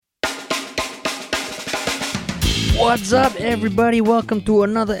What's up, everybody? Welcome to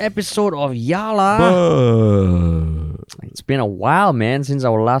another episode of Yala. It's been a while, man, since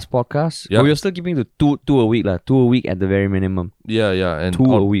our last podcast. Yeah. But we're still keeping to two a week, 2 a week at the very minimum. Yeah, and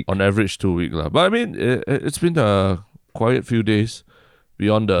Two a week. on average 2 week lah. But I mean, it's been a quiet few days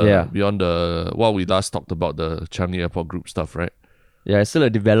beyond the what we last talked about, the Changi Airport group stuff, right? Yeah, it's still a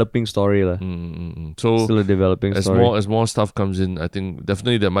developing story, So Still a developing as story. more stuff comes in, I think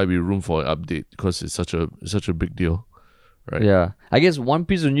definitely there might be room for an update because it's such a big deal, right? Yeah, I guess one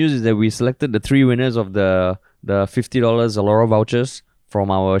piece of news is that we selected the 3 winners of the $50 Zalora vouchers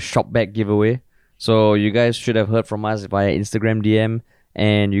from our shop bag giveaway. So you guys should have heard from us via Instagram DM,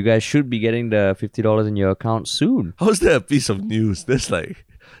 and you guys should be getting the $50 in your account soon. How's that a piece of news? That's like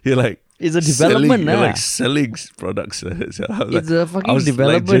you're like It's a development, you're like selling products. It's a fucking I was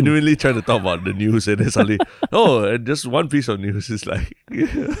development. like genuinely trying to talk about the news, and then suddenly, and just one piece of news is like,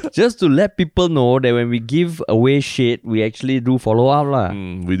 Just to let people know that when we give away shit, we actually do follow up lah.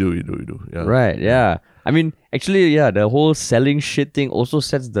 we do. Yeah. Right, yeah. I mean, actually, yeah, the whole selling shit thing also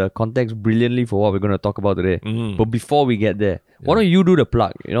sets the context brilliantly for what we're going to talk about today. But before we get there, why don't you do the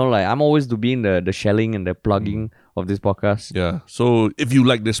plug? You know, like I'm always being the shelling and the plugging of this podcast. Yeah. So if you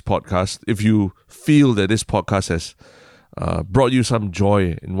like this podcast, if you feel that this podcast has brought you some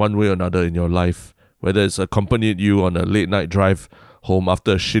joy in one way or another in your life, whether it's accompanied you on a late night drive home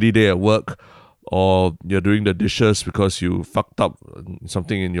after a shitty day at work, or you're doing the dishes because you fucked up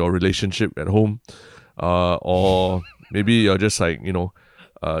something in your relationship at home, or maybe you're just like,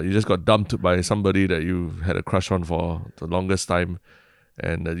 you just got dumped by somebody that you had a crush on for the longest time,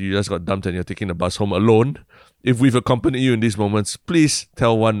 and you just got dumped and you're taking the bus home alone. If we've accompanied you in these moments, please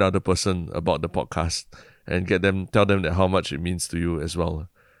tell one other person about the podcast and tell them that how much it means to you as well.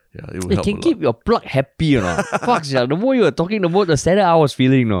 Yeah, it will You help can a keep lot. your plug happy, you know. Fuck, yeah. The more you were talking, the more the sadder I was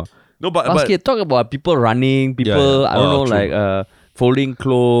feeling, no. No, but Basket, talk about people running, people, yeah. I don't know, True. like folding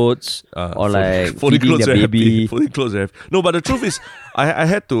clothes or like feeding their baby. Folding clothes are happy. No, but the truth is, I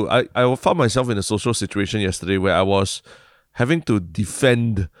found myself in a social situation yesterday where I was having to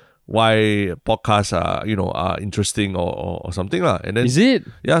defend why podcasts are interesting or something lah. And then Is it?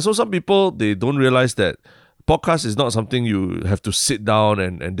 yeah, so some people, they don't realize that podcast is not something you have to sit down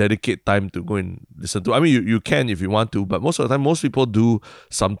and dedicate time to go and listen to. I mean, you can if you want to, but most of the time, most people do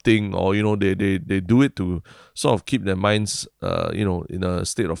something, or they do it to sort of keep their minds in a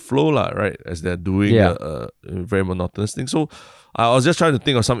state of flow lah, right, as they're doing a very monotonous thing. So I was just trying to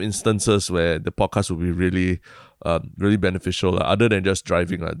think of some instances where the podcast would be really beneficial other than just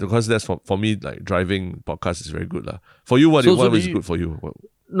driving because that's for me, like driving podcast is very good lah. For you, what is good for you?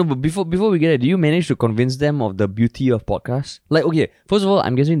 No, but before we get it, do you manage to convince them of the beauty of podcasts? Like, okay, first of all,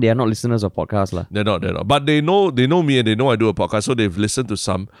 I'm guessing they are not listeners of podcasts lah. They're not. But they know me, and they know I do a podcast, so they've listened to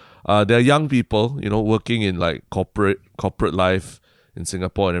some. They're young people, working in like corporate life in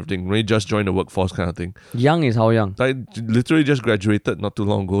Singapore and everything. They just joined the workforce kind of thing. Young is how young? Like literally just graduated not too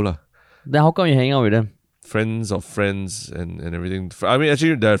long ago lah. Then how come you hang out with them? Friends of friends and everything. I mean,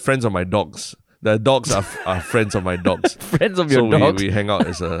 actually, they're friends of my dogs. The dogs are friends of my dogs. Friends of your so dogs? we hang out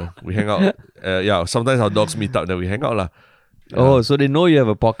sometimes our dogs meet up, then we hang out lah. Oh, so they know you have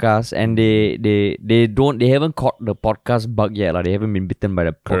a podcast, and they haven't caught the podcast bug yet lah. They haven't been bitten by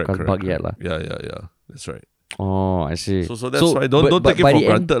the podcast bug yet lah. Yeah. That's right. Oh, I see. So that's why don't take it for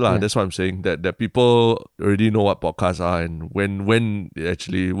granted lah. Yeah. That's what I'm saying. That people already know what podcasts are and when it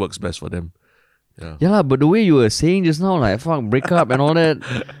actually works best for them. Yeah lah, but the way you were saying just now, like fuck, break up and all that.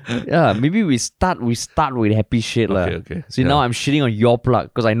 Yeah, maybe we start with happy shit lah. Okay. See, now I'm shitting on your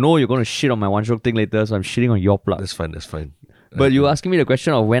plug because I know you're gonna shit on my one stroke thing later, so I'm shitting on your plug. That's fine. But you were asking me the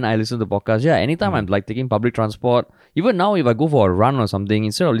question of when I listen to podcasts. Yeah, anytime I'm like taking public transport, even now if I go for a run or something,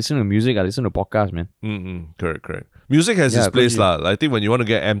 instead of listening to music, I listen to podcasts, man. Correct. Music has its place lah. I think when you want to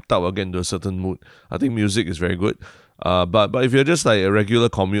get amped up or get into a certain mood, I think music is very good. But if you're just like a regular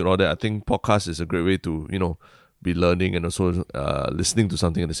commute or that, I think podcast is a great way to be learning and also listening to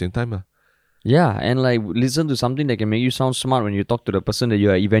something at the same time. Yeah, and like listen to something that can make you sound smart when you talk to the person that you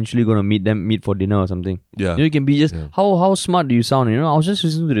are eventually gonna meet for dinner or something. Yeah, you can be just how smart do you sound? I was just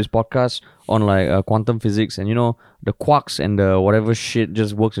listening to this podcast on like quantum physics, and the quarks and the whatever shit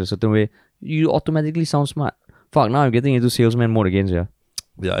just works a certain way. You automatically sound smart. Fuck, now I'm getting into salesman mode again, yeah.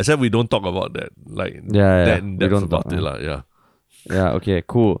 Yeah, except we don't talk about that. Like that in depth about it, yeah. Yeah. Okay.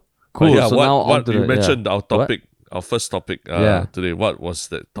 Cool. Yeah, so now on to you mentioned our topic. What? Our first topic today. What was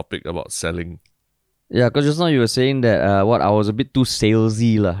the topic about selling? Yeah, because just now you were saying that I was a bit too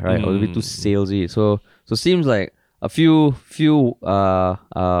salesy lah, right? I was a bit too salesy. So seems like a few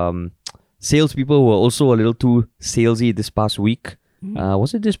salespeople were also a little too salesy this past week.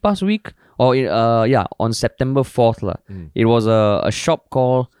 Was it this past week? Or on September 4th. It was a shop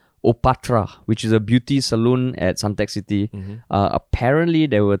called Opatra, which is a beauty salon at Suntec City. Apparently,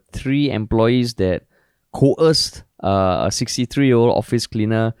 there were 3 employees that coerced a 63-year-old office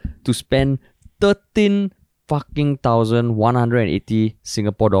cleaner to spend 13 fucking 1,180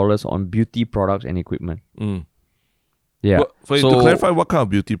 Singapore dollars on beauty products and equipment. Yeah. To clarify, what kind of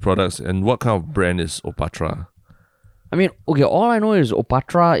beauty products and what kind of brand is Opatra? I mean, okay, all I know is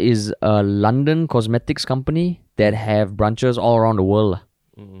Opatra is a London cosmetics company that have branches all around the world.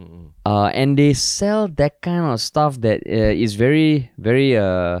 And they sell that kind of stuff that is very, very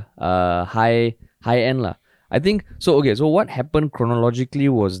high end. I think, so what happened chronologically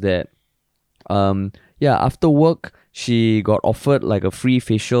was that, after work, she got offered like a free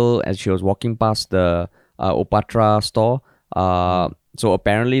facial as she was walking past the Opatra store. So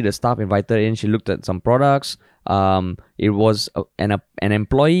apparently the staff invited her in. She looked at some products. It was an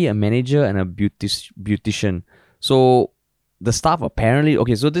employee, a manager, and a beautician. So the staff apparently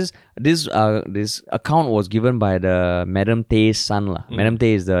so this account was given by the Madam Tay's son. Madam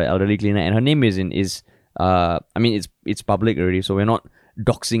Tay is the elderly cleaner, and her name it's public already, so we're not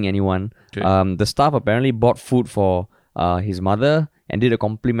doxing anyone. Okay. The staff apparently bought food for his mother and did a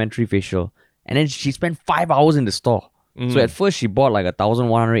complimentary facial, and then she spent 5 hours in the store. So at first she bought like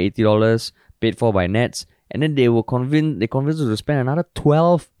 $1,180 paid for by Nets, and then they convinced her to spend another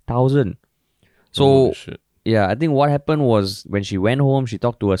 12,000. So I think what happened was when she went home, she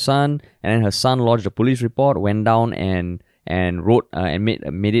talked to her son, and then her son lodged a police report, went down and wrote and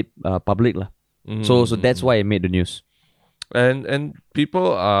made it public. So that's why it made the news. And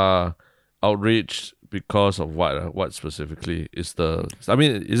people are outraged because of what specifically is the? I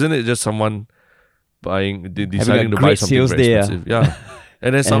mean, isn't it just someone deciding to buy something very expensive? Yeah,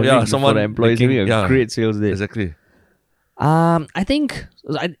 and then someone the employees having a great sales day. Exactly. I think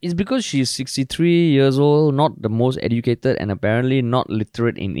it's because she's 63 years old, not the most educated, and apparently not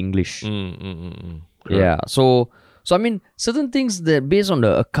literate in English. Yeah. So I mean, certain things that based on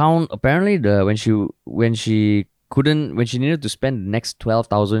the account, apparently when she needed to spend the next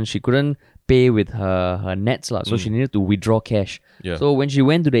 12,000, she couldn't pay with her nets so she needed to withdraw cash. Yeah. So when she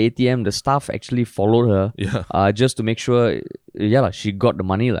went to the ATM, the staff actually followed her just to make sure she got the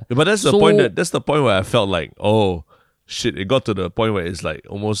money. But that's the point that's the point where I felt like, oh shit, it got to the point where it's like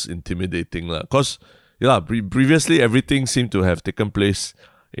almost intimidating. Because previously everything seemed to have taken place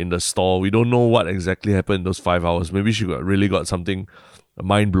in the store. We don't know what exactly happened in those 5 hours. Maybe she really got something, a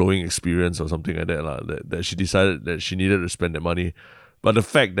mind-blowing experience or something like that, that she decided that she needed to spend that money. But the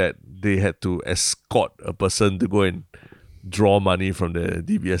fact that they had to escort a person to go and draw money from the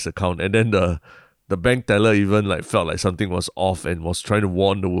DBS account, and then the bank teller even felt like something was off and was trying to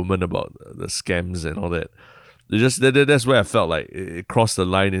warn the woman about the scams and all that. That's where I felt like it crossed the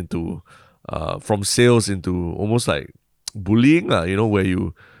line into from sales into almost like bullying, where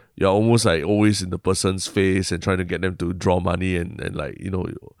you're almost like always in the person's face and trying to get them to draw money and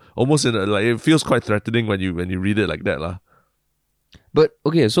almost in it feels quite threatening when you read it like that. But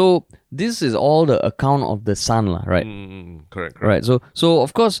okay, so this is all the account of the son, right? Correct. Right. So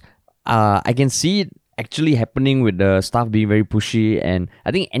of course, I can see it actually happening with the staff being very pushy, and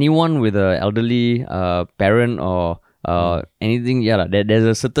I think anyone with an elderly parent or anything, there's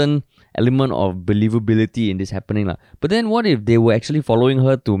a certain element of believability in this happening. But then what if they were actually following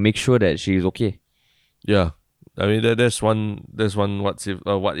her to make sure that she's okay? Yeah. I mean, there's one what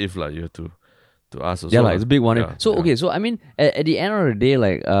if you have to ask also. It's a big one. Yeah, so okay, so I mean, at the end of the day,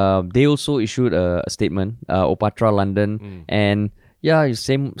 they also issued a statement, Opatra London, and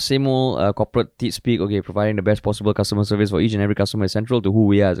same old corporate speak. Okay, providing the best possible customer service for each and every customer is central to who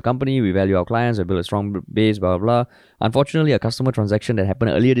we are as a company. We value our clients. We build a strong base. Blah blah blah. Unfortunately, a customer transaction that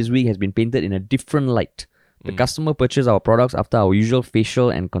happened earlier this week has been painted in a different light. The customer purchased our products after our usual facial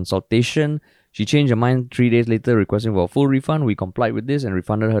and consultation. She changed her mind 3 days later, requesting for a full refund. We complied with this and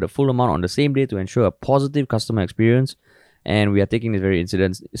refunded her the full amount on the same day to ensure a positive customer experience. And we are taking this very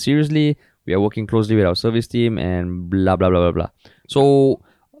incident seriously. We are working closely with our service team and blah blah blah blah blah. So,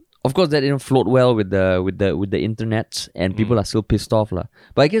 of course, that didn't float well with the internet, and people are still pissed off, But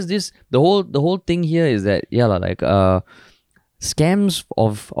I guess the whole thing here is that scams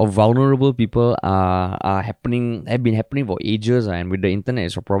of vulnerable people have been happening for ages, and with the internet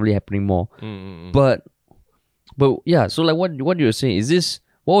it's probably happening more. But yeah, so what you're saying is this?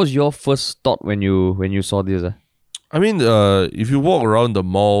 What was your first thought when you saw this? I mean, if you walk around the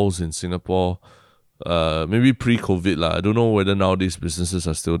malls in Singapore, maybe pre-COVID I don't know whether now these businesses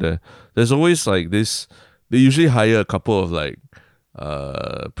are still there. There's always this. They usually hire a couple of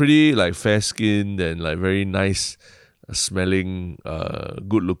pretty fair-skinned and very nice smelling,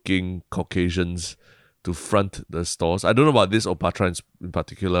 good-looking Caucasians to front the stores. I don't know about this Opatra in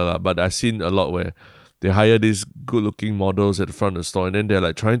particular, but I've seen a lot where they hire these good-looking models at the front of the store, and then they're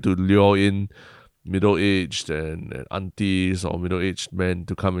like trying to lure in middle-aged and aunties or middle-aged men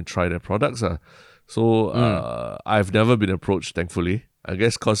to come and try their products. So I've never been approached, thankfully. I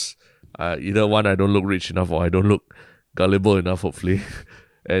guess because either one, I don't look rich enough, or I don't look gullible enough, hopefully.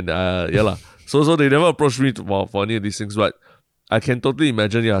 And yeah lah. So they never approached me for any of these things, but I can totally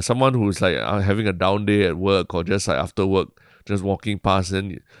imagine, someone who's like having a down day at work, or just like after work, just walking past,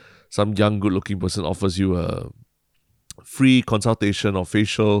 and some young, good-looking person offers you a free consultation or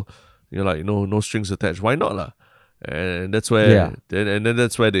facial. You're like, no strings attached. Why not lah? And that's where, then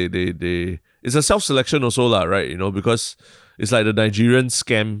that's where they it's a self-selection also lah, right? Because it's like the Nigerian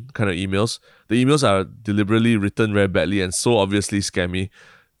scam kind of emails. The emails are deliberately written very badly and so obviously scammy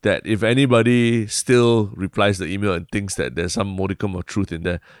that if anybody still replies the email and thinks that there's some modicum of truth in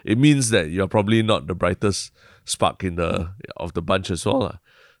there, it means that you're probably not the brightest spark of the bunch as well.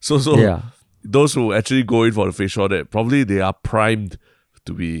 So those who actually go in for the facial audit, probably they are primed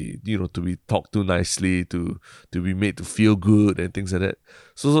to be talked to nicely, to be made to feel good and things like that.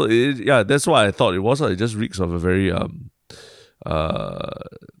 So that's what I thought it was. It just reeks of a very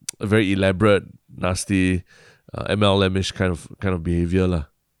elaborate, nasty, MLM-ish kind of behavior lah.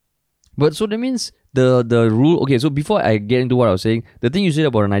 But so that means the rule. Okay, so before I get into what I was saying, the thing you said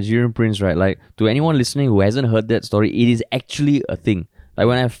about a Nigerian prince, right? Like, to anyone listening who hasn't heard that story, it is actually a thing. Like,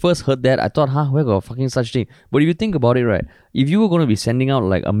 when I first heard that, I thought, where got fucking such thing? But if you think about it, right, if you were going to be sending out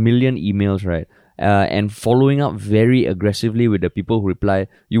like 1 million emails, right, and following up very aggressively with the people who reply,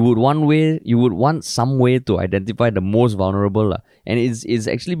 you would want some way to identify the most vulnerable. And it's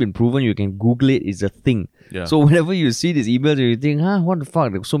actually been proven. You can Google it. It's a thing. Yeah. So whenever you see these emails, you think, what the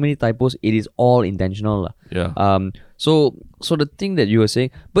fuck? There's so many typos. It is all intentional. Yeah. So the thing that you were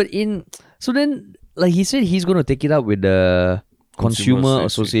saying, so then, like, he said he's going to take it up with the Consumer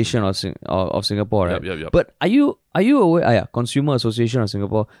Association of Singapore, right? Yep. But are you aware? Consumer Association of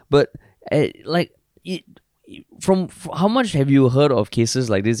Singapore. But from how much have you heard of cases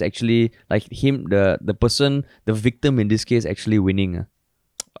like this actually, like him, the person, the victim in this case, actually winning?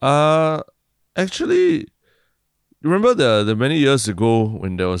 Actually, remember the many years ago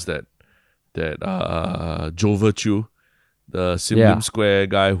when there was that Joe Virtue, the Sim Lim Square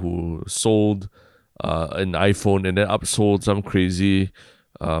guy who sold an iPhone and then upsold some crazy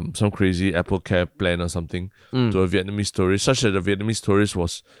Apple Care plan or something to a Vietnamese tourist, such that the Vietnamese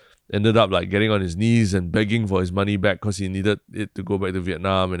tourist ended up like getting on his knees and begging for his money back because he needed it to go back to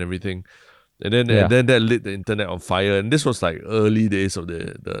Vietnam and everything. And then that lit the internet on fire. And this was like early days of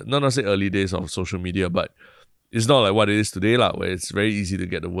not say early days of social media, but it's not like what it is today lah, where it's very easy to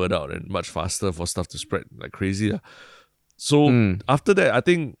get the word out and much faster for stuff to spread like crazy. So after that, I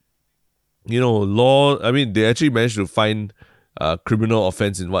think, they actually managed to find criminal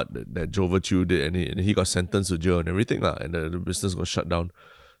offense in what that Joe Virtue did, and he got sentenced to jail and everything lah, and the business got shut down.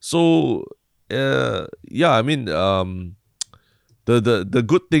 So the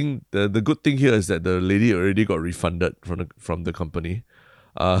good thing here is that the lady already got refunded from the company,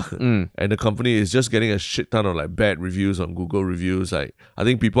 and the company is just getting a shit ton of like bad reviews on Google reviews. Like, I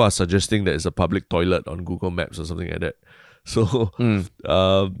think people are suggesting that it's a public toilet on Google Maps or something like that. So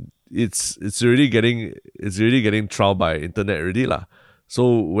it's really getting trialed by internet already lah.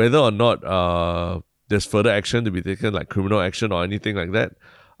 So whether or not there's further action to be taken, like criminal action or anything like that,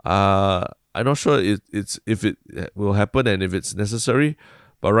 I'm not sure if it will happen and if it's necessary.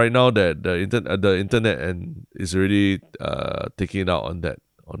 But right now that the internet and is already taking it out on that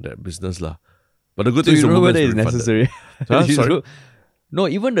business lah. But the good thing is the woman's whether it's necessary. Sorry? No,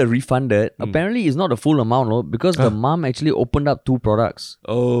 even the refunded apparently is not the full amount, no, because the mom actually opened up 2 products.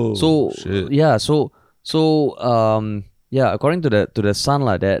 Oh, so shit. Yeah, so according to the son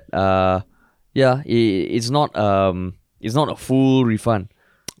lah, that it's not a full refund.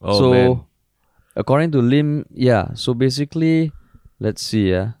 Oh, so man. According to Lim, so basically, let's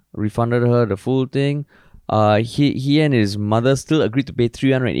see, refunded her the full thing. He and his mother still agreed to pay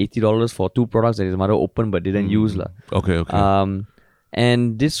 $380 for 2 products that his mother opened but didn't use lah. Okay.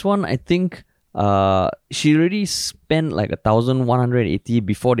 And this one, I think, she already spent like 1,180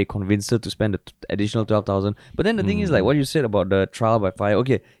 before they convinced her to spend the additional 12,000. But then the thing is, like what you said about the trial by fire.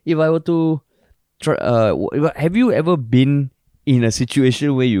 Okay, if I were to have you ever been in a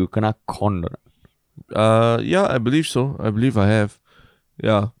situation where you kena conned? Yeah, I believe so. I believe I have.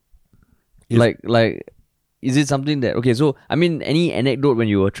 Yeah. Like, is it something that, okay, so, I mean, any anecdote when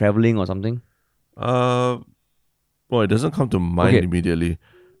you were traveling or something? Well, it doesn't come to mind immediately.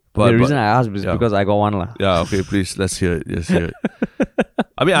 But the reason I asked is yeah. because I got one lah. Yeah, okay, please, let's hear it. Let's hear it.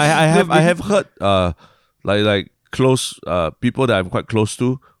 I mean, I have heard like close people that I'm quite close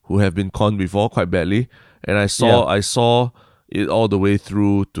to who have been conned before quite badly, and I saw it all the way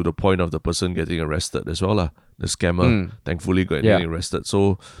through to the point of the person getting arrested as well lah. The scammer thankfully got getting arrested.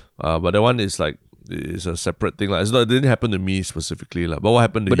 So, but that one is like is a separate thing lah. It didn't happen to me specifically lah. But what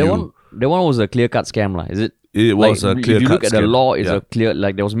happened to you? That one was a clear-cut scam lah. Is it? It was a clear-cut scam. If you look at the law, it's a clear,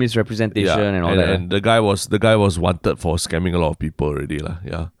 like there was misrepresentation and all that. And the guy was wanted for scamming a lot of people already lah.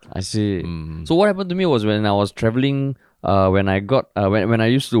 Yeah. I see. So what happened to me was when I was traveling, when I got when I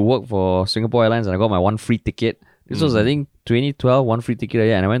used to work for Singapore Airlines and I got my one free ticket. This was I think 2012, one free ticket,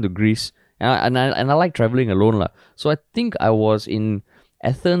 and I went to Greece. And I like traveling alone lah. So I think I was in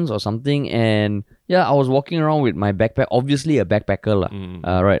Athens or something, and I was walking around with my backpack, obviously a backpacker lah.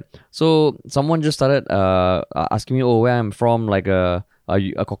 Right. So someone just started asking me, where I'm from, like a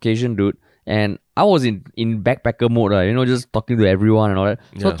Caucasian dude, and I was in backpacker mode, just talking to everyone and all that.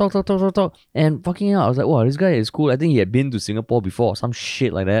 So talk, and fucking hell, I was like, wow, this guy is cool. I think he had been to Singapore before, some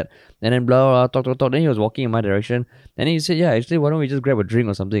shit like that. And then blah blah, talk. Then he was walking in my direction, and then he said, actually, why don't we just grab a drink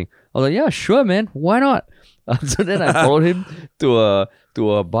or something? I was like, yeah, sure, man, why not? So then I followed him to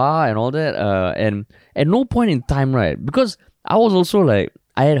a bar and all that. And at no point in time, right, because I was also like,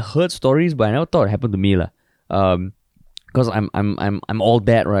 I had heard stories, but I never thought it happened to me lah. Because I'm all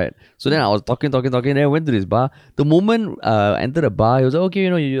that, right? So then I was talking. Then I went to this bar. The moment I entered the bar, he was like, okay,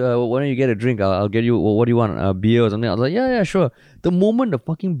 why don't you get a drink? I'll get you. What do you want? A beer or something? I was like, yeah, sure. The moment the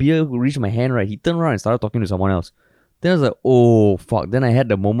fucking beer reached my hand, right, he turned around and started talking to someone else. Then I was like, oh fuck. Then I had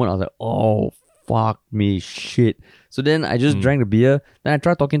the moment. I was like, oh fuck me, shit. So then I just drank the beer. Then I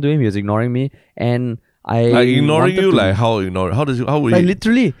tried talking to him. He was ignoring me, and ignoring you. Like how ignore? How would like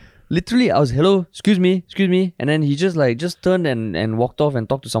you? Literally, I was, hello, excuse me, and then he just turned and walked off and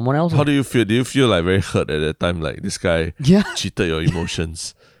talked to someone else. How do you feel? Do you feel like very hurt at that time? Like this guy cheated your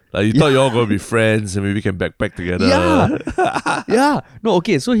emotions? Like you thought you all gonna be friends and maybe can backpack together. Yeah. No,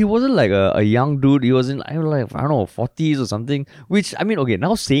 okay. So he wasn't like a young dude. He was in I don't know 40s or something. Which I mean, okay.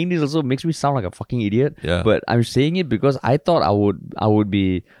 Now saying this also makes me sound like a fucking idiot. Yeah. But I'm saying it because I thought I would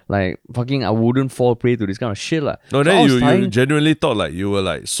be like fucking. I wouldn't fall prey to this kind of shit lah. No, then you genuinely thought like you were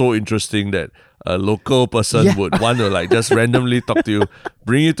like so interesting that a local person would want to like just randomly talk to you,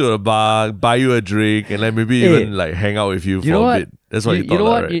 bring you to a bar, buy you a drink, and like maybe even like hang out with you for a bit. That's what you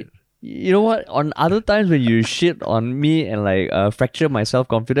thought, right? You know what? On other times when you shit on me and like fracture my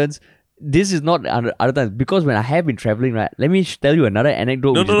self-confidence, this is not other times, because when I have been traveling, right? Let me tell you another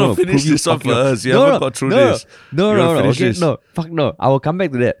anecdote. No, finish this off first. You haven't got through this. No. Okay, fuck no. I will come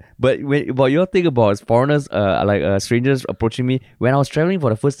back to that. But what your thing about foreigners, strangers approaching me when I was traveling for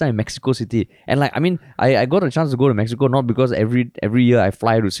the first time in Mexico City, and like I mean, I got a chance to go to Mexico not because every year I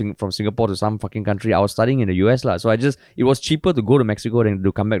fly from Singapore to some fucking country. I was studying in the US lah, so it was cheaper to go to Mexico than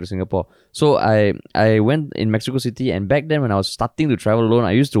to come back to Singapore. So I went in Mexico City, and back then when I was starting to travel alone,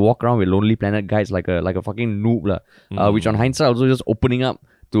 I used to walk around with Lonely Planet guides like a fucking noob lah. Which on hindsight also just opening up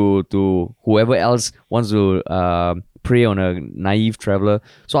to whoever else wants to prey on a naive traveler.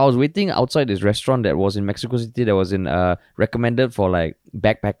 So I was waiting outside this restaurant that was in Mexico City that was in recommended for like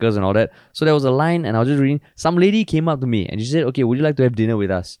backpackers and all that. So there was a line, and I was just reading. Some lady came up to me and she said, okay, would you like to have dinner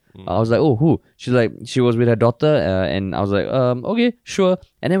with us? I was like, oh, who? She's like, she was with her daughter, and I was like, okay, sure.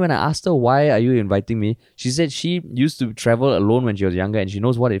 And then when I asked her, why are you inviting me? She said she used to travel alone when she was younger, and she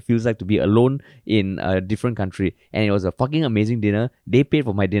knows what it feels like to be alone in a different country. And it was a fucking amazing dinner. They paid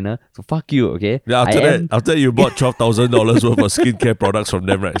for my dinner, so fuck you, okay? Yeah, after you bought $12,000 worth of skincare products from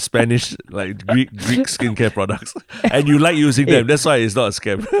them, right? Spanish, like Greek skincare products, and you like using them. That's why it's not a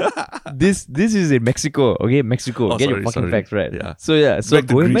scam. This is in Mexico, okay? Mexico. Get your fucking facts right. Yeah. So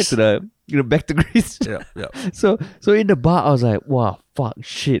going back to the back to Greece. Yeah. So in the bar, I was like, wow, fuck,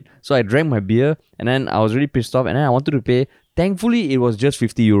 shit. So I drank my beer, and then I was really pissed off, and then I wanted to pay. Thankfully, it was just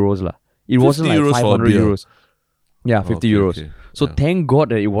 50 euros lah. It wasn't like 500 euros. Yeah, 50 euros. Okay. So thank God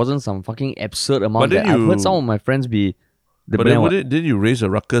that it wasn't some fucking absurd amount that I've heard some of my friends be. But then didn't you raise a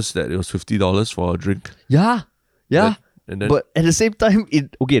ruckus that it was $50 for a drink? Yeah. And then, but at the same time,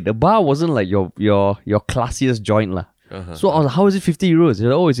 the bar wasn't like your classiest joint lah. So I was like, how is it 50 euros? They're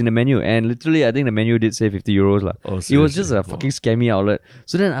like, oh, it's in the menu. And literally, I think the menu did say 50 euros lah. It was just a fucking scammy outlet.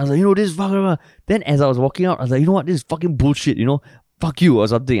 So then I was like, this is fucking... Then as I was walking out, I was like, you know what? This is fucking bullshit, fuck you or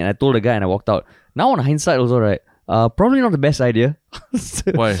something. And I told the guy and I walked out. Now on hindsight also, right? Probably not the best idea.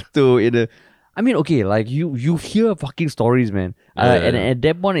 Why? I mean, okay, like you hear fucking stories, man. And at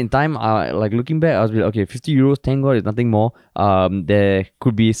that point in time, like looking back, I was like, okay, 50 euros, thank God, is nothing more. There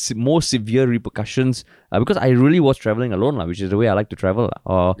could be more severe repercussions because I really was traveling alone, which is the way I like to travel.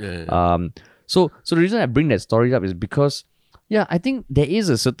 So the reason I bring that story up is because, yeah, I think there is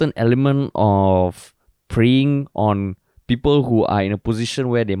a certain element of preying on people who are in a position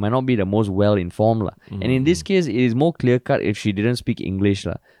where they might not be the most well-informed. And in this case, it is more clear-cut if she didn't speak English.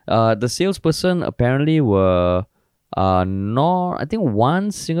 The salesperson apparently were not, I think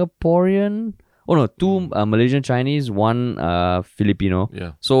one Singaporean, two Malaysian Chinese, one Filipino.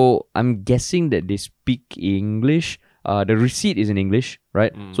 Yeah. So I'm guessing that they speak English. The receipt is in English,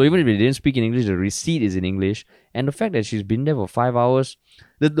 right? So even if they didn't speak in English, the receipt is in English. And the fact that she's been there for 5 hours,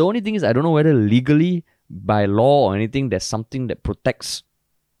 the only thing is I don't know whether legally, by law or anything, there's something that protects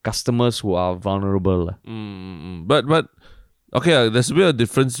customers who are vulnerable. But okay, there's a bit of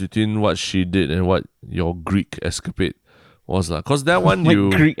difference between what she did and what your Greek escapade was. Because that one,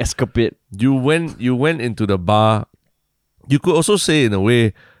 Greek escapade. You went into the bar. You could also say in a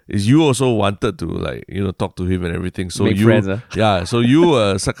way is you also wanted to talk to him and everything. So make friends, yeah. So you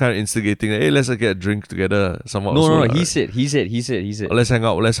were kind of instigating. Hey, let's get a drink together. Somewhat. No. He said. Oh, let's hang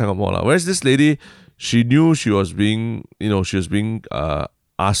out more. Whereas this lady, she knew she was being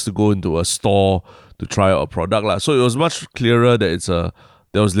asked to go into a store to try out a product. So it was much clearer that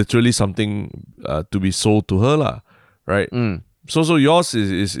there was literally something to be sold to her, right? So yours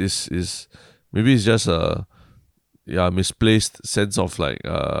is maybe it's just a misplaced sense of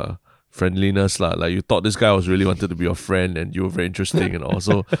friendliness, like you thought this guy was really wanted to be your friend and you were very interesting and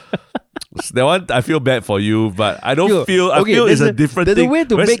also that one I feel bad for you, but I don't feel I feel it's a different thing. There's a way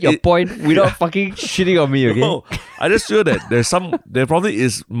to make your point without fucking shitting on me, okay? No, I just feel that there probably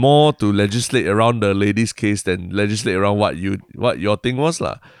is more to legislate around the lady's case than legislate around what your thing was,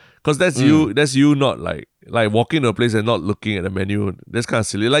 because that's you not like walking to a place and not looking at the menu. That's kind of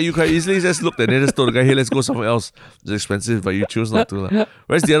silly. Like you can easily just look and then just told the guy, hey, let's go somewhere else. It's expensive, but you choose not to.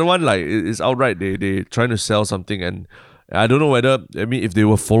 Whereas the other one, it's outright they trying to sell something, and I don't know whether, I mean, if they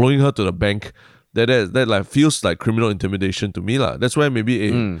were following her to the bank, that feels like criminal intimidation to me. That's why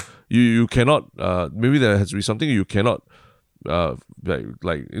maybe you cannot maybe there has to be something you cannot like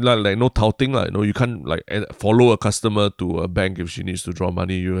no touting. You can't follow a customer to a bank if she needs to draw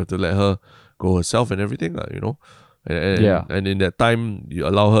money. You have to let her go herself and everything, and in that time you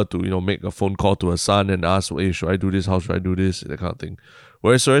allow her to make a phone call to her son and ask, hey, should I do this, how should I do this, that kind of thing.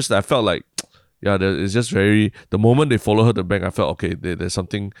 Whereas I felt like it's just very, the moment they follow her to the bank, I felt okay, there's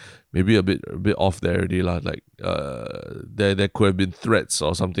something maybe a bit off there already, there could have been threats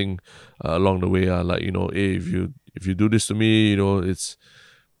or something along the way, hey, if you do this to me,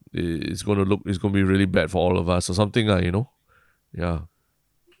 it's gonna be really bad for all of us or something,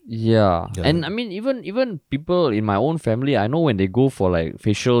 Yeah, and I mean, even people in my own family, I know when they go for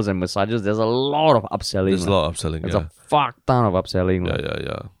facials and massages, there's a lot of upselling. There's a lot of upselling. There's a fuck ton of upselling.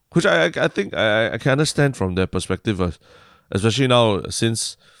 Yeah. Which I think I can understand from their perspective, especially now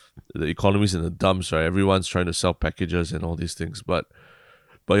since the economy's in the dumps, right? Everyone's trying to sell packages and all these things, but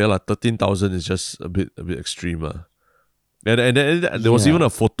 13,000 is just a bit extreme. And there was even a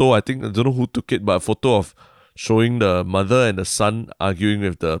photo. I don't know who took it, but a photo of showing the mother and the son arguing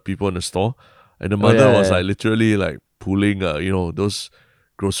with the people in the store, and the mother was literally pulling those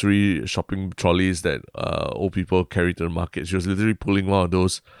grocery shopping trolleys that old people carry to the market. She was literally pulling one of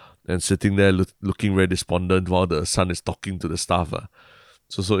those and sitting there looking very despondent while the son is talking to the staff.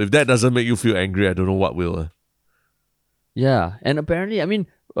 So if that doesn't make you feel angry, I don't know what will. Yeah, and apparently, I mean,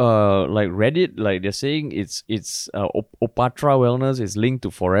 Reddit, they're saying it's Opatra Wellness is linked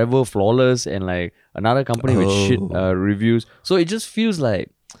to Forever Flawless and another company with shit reviews. So it just feels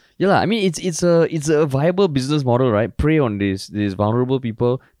I mean, it's a viable business model, right? Prey on these vulnerable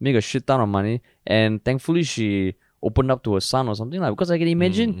people, make a shit ton of money, and thankfully she opened up to her son or something because I can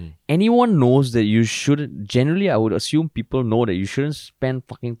imagine anyone knows that you shouldn't. Generally, I would assume people know that you shouldn't spend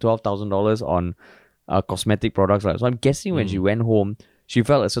fucking $12,000 on cosmetic products, right? So I'm guessing when she went home, she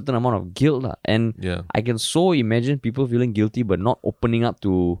felt a certain amount of guilt, and I can so imagine people feeling guilty but not opening up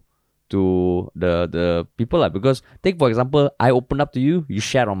to the people, because take for example, I opened up to you, you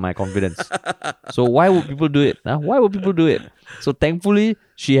shat on my confidence. So why would people do it? Why would people do it? So thankfully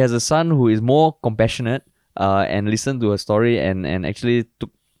she has a son who is more compassionate and listened to her story and actually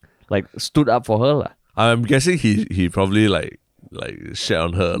stood up for her. I'm guessing he probably shat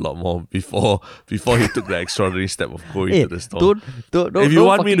on her a lot more before he took the extraordinary step of going to the store. Don't if you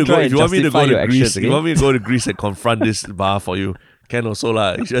want me to go to Greece, okay? you want me to go to Greece and confront this bar for you, can also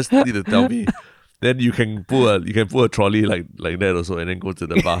you just need to tell me. then you can pull a trolley like that also, and then go to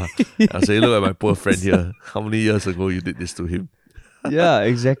the bar and say, look at my poor friend here. How many years ago you did this to him? Yeah,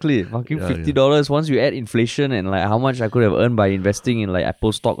 exactly. Fucking $50. Once you add inflation and like how much I could have earned by investing in like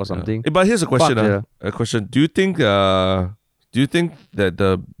Apple stock or something. But here's a question. Fuck, A question. Do you think that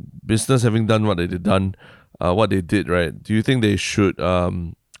the business having done what they did, right? Do you think they should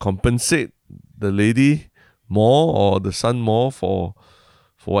compensate the lady more or the son more for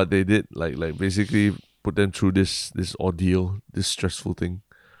what they did? Like basically put them through this ordeal, this stressful thing.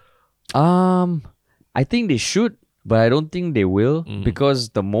 I think they should, but I don't think they will, because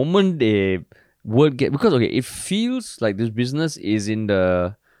the moment they would get, because okay, it feels like this business is in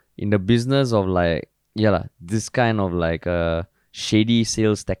the business of like this kind of like shady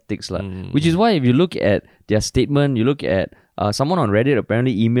sales tactics which is why if you look at their statement, you look at someone on Reddit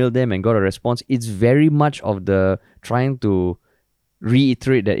apparently emailed them and got a response. It's very much of the trying to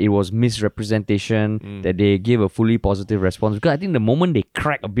reiterate that it was misrepresentation, that they gave a fully positive response. Because I think the moment they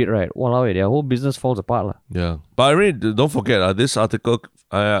crack a bit, right, walao, their whole business falls apart. Yeah. But I read, don't forget, this article,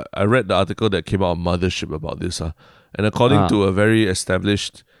 I read the article that came out on Mothership about this. And according to a very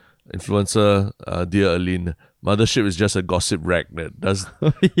established influencer, Dear Aline, Mothership is just a gossip rag that does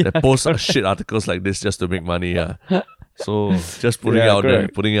that posts shit articles like this just to make money. So just putting it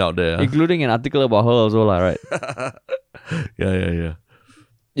out there. Including an article about her also, right?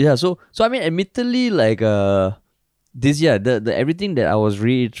 Yeah, so I mean, admittedly, like the everything that I was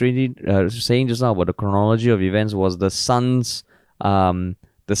reiterating, saying just now about the chronology of events was the son's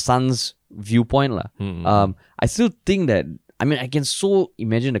viewpoint I still think that, I mean, I can so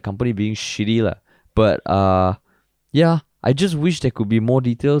imagine the company being shitty but I just wish there could be more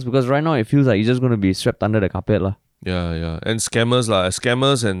details, because right now it feels like it's just going to be swept under the carpet Yeah, and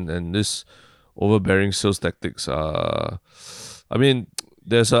scammers and this overbearing sales tactics. I mean,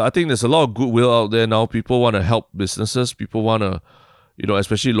 I think there's a lot of goodwill out there now. People want to help businesses. People want to,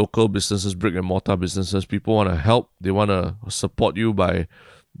 especially local businesses, brick and mortar businesses. People want to help. They want to support you by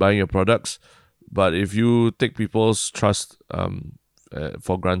buying your products. But if you take people's trust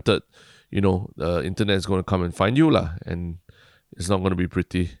for granted, the internet is going to come and find you and it's not going to be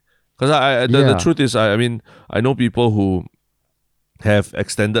pretty. Because the truth is, I mean, I know people who have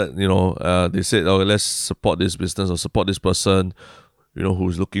extended, they said, oh, let's support this business or support this person,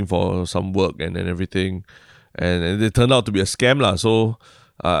 who's looking for some work and everything. And it turned out to be a scam. So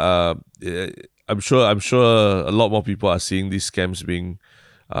I'm sure a lot more people are seeing these scams being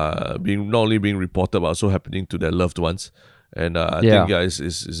not only being reported, but also happening to their loved ones. And I think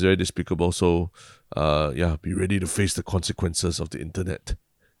it's very despicable. So be ready to face the consequences of the internet.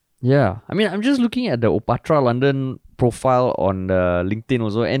 Yeah, I mean, I'm just looking at the Opatra London profile on LinkedIn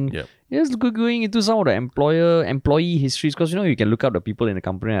also, and just going into some of the employee histories, because you can look up the people in the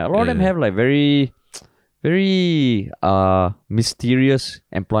company. A lot of them have like very, very mysterious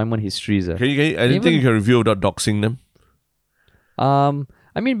employment histories. I don't think you can review without doxing them.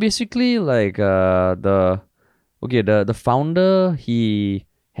 I mean, basically, like the founder, he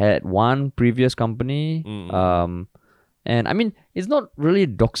had one previous company. And I mean, it's not really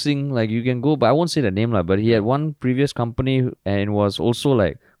doxing, like you can go, but I won't say the name, but he had one previous company and was also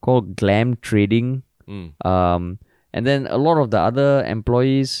like called Glam Trading. And then a lot of the other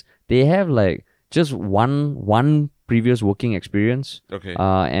employees, they have like just one previous working experience. Okay.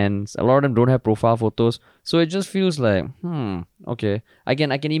 And a lot of them don't have profile photos. So it just feels like, okay. I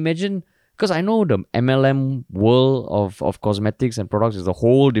can imagine, because I know the MLM world of cosmetics and products is a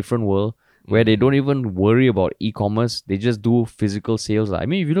whole different world, where they don't even worry about e-commerce. They just do physical sales. I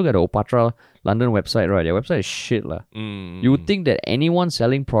mean, if you look at the Opatra London website, right, their website is shit. You would think that anyone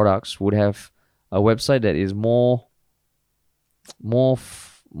selling products would have a website that is more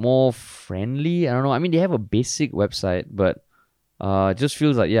friendly. I don't know. I mean, they have a basic website, but it just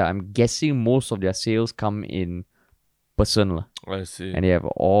feels like, I'm guessing most of their sales come in person. I see. And they have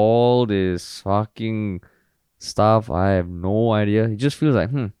all this fucking stuff. I have no idea. It just feels like,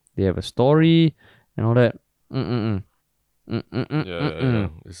 they have a story and all that.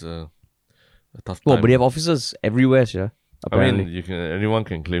 It's a tough time. But they have offices everywhere, apparently. I mean, anyone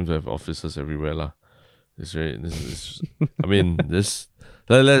can claim to have offices everywhere, It's very. I mean, this.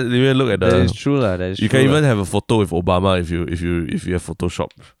 Let's even look at the. That is true, That is you true. can even have a photo with Obama if you have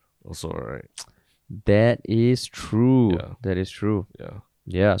Photoshop, also, right? That is true. Yeah. That is true. Yeah.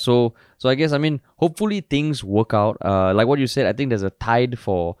 Yeah, so I guess, I mean, hopefully things work out. Like what you said, I think there's a tide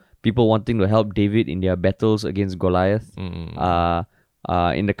for people wanting to help David in their battles against Goliath. In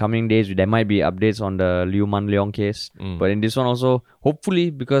the coming days, there might be updates on the Liu Man Leong case. But in this one also,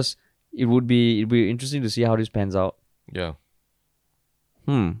 hopefully, because it'd be interesting to see how this pans out. Yeah.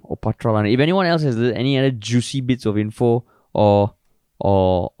 Opatra line. If anyone else has any other juicy bits of info or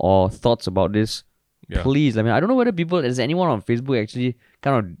thoughts about this, please. I mean, I don't know whether there's anyone on Facebook actually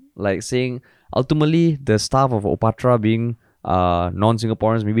kind of like saying ultimately the staff of Opatra being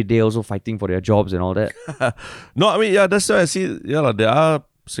non-Singaporeans, maybe they also fighting for their jobs and all that. No, I mean, that's why I see. Yeah, there are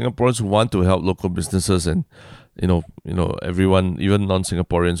Singaporeans who want to help local businesses and everyone, even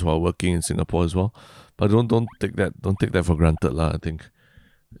non-Singaporeans who are working in Singapore as well. But don't take that for granted, lah. I think.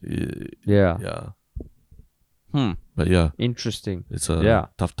 Yeah. But yeah, interesting. It's a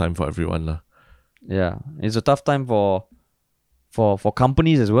tough time for everyone, lah. Yeah, it's a tough time for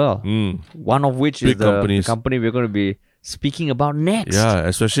companies as well. One of which is the company we're going to be speaking about next. Yeah,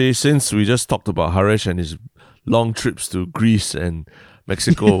 especially since we just talked about Haresh and his long trips to Greece and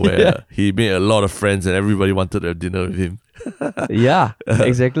Mexico, where he made a lot of friends and everybody wanted to have dinner with him. Yeah,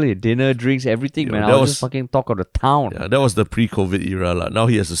 exactly. Dinner, drinks, everything, man. I was just fucking talk of the town. Yeah, that was the pre-COVID era. La. Now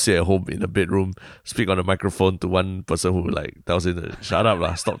he has to sit at home in the bedroom, speak on the microphone to one person who tells him, shut up,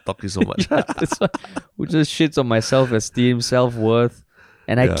 la, stop talking so much. Who just shits on my self-esteem, self-worth.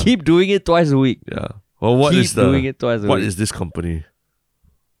 And I keep doing it twice a week. Yeah. Well, what is this company?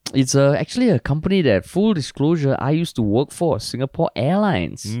 It's actually a company that, full disclosure, I used to work for, Singapore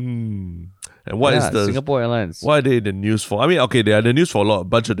Airlines. And what is the Singapore Airlines? Why are they in the news for? I mean, okay, they are in the news for a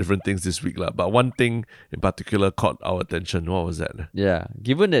bunch of different things this week, but one thing in particular caught our attention. What was that? Yeah,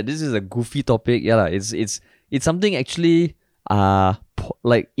 given that this is a goofy topic, it's something actually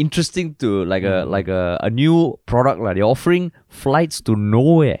like interesting to like a new product. They're offering flights to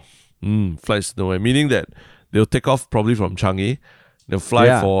nowhere. Flights to nowhere, meaning that they'll take off probably from Changi. They'll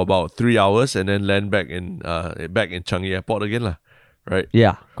fly for about 3 hours and then land back in Changi Airport again, lah. Right?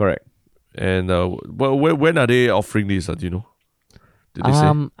 Yeah, correct. And when are they offering these? Do you know? Did they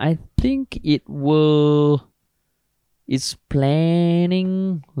say? I think it's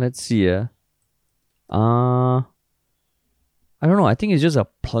planning. Let's see. I don't know. I think it's just a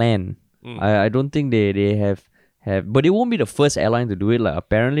plan. I don't think they have, but it won't be the first airline to do it. Like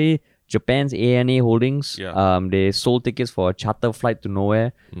apparently, Japan's ANA Holdings, they sold tickets for a charter flight to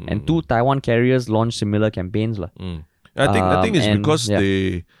nowhere, and 2 Taiwan carriers launched similar campaigns. I think it's because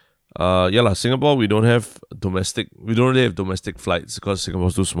they, Singapore, we don't really have domestic flights because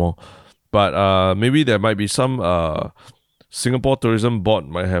Singapore's too small. But maybe there might be some Singapore Tourism Board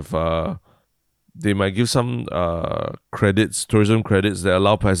might have, they might give some tourism credits that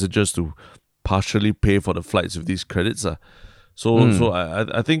allow passengers to partially pay for the flights with these credits. So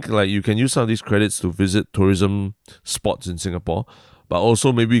I think like you can use some of these credits to visit tourism spots in Singapore, but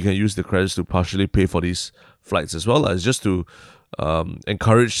also maybe you can use the credits to partially pay for these flights as well. It's just to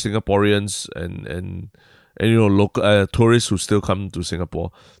encourage Singaporeans and local tourists who still come to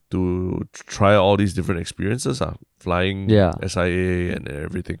Singapore to try all these different experiences, flying SIA and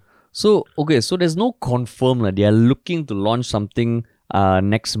everything. So there's no confirm. They are looking to launch something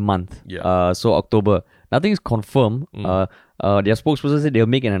next month. So October. Nothing is confirmed. Their spokesperson said they'll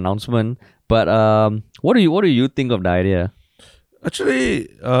make an announcement. But what do you think of the idea? Actually,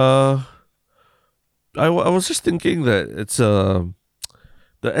 I was just thinking that it's the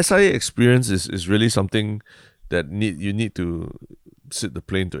SIA experience is really something that you need to sit the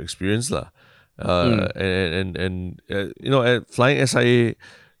plane to experience, lah. And flying SIA,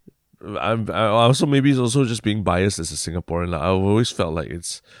 I also maybe it's also just being biased as a Singaporean. I've always felt like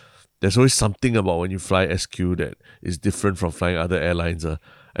there's always something about when you fly SQ that is different from flying other airlines. And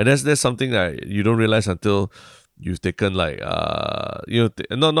that's something that you don't realize until you've taken not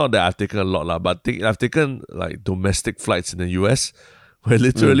that I've taken a lot, but I've taken like domestic flights in the US where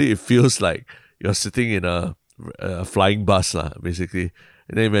literally it feels like you're sitting in a flying bus, basically.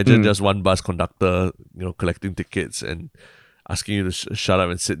 And then imagine just one bus conductor, collecting tickets and asking you to shut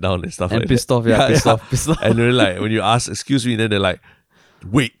up and sit down and stuff and like pissed that. Pissed off. And then like when you ask, excuse me, then they're like,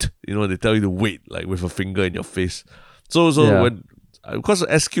 wait. They tell you to wait, like with a finger in your face. So when because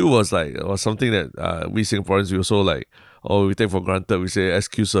SQ was something that we Singaporeans, we also we take for granted. We say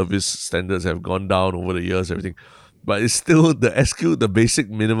SQ service standards have gone down over the years, everything. But it's still the SQ, the basic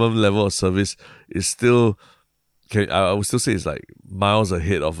minimum level of service is still, I would still say it's like miles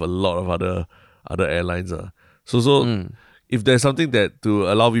ahead of a lot of other airlines. So if there's something that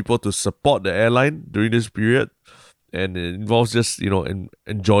to allow people to support the airline during this period, and it involves just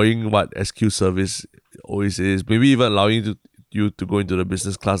enjoying what SQ service always is, maybe even allowing you to go into the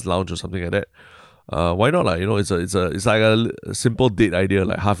business class lounge or something like that. Why not? It's like a simple date idea,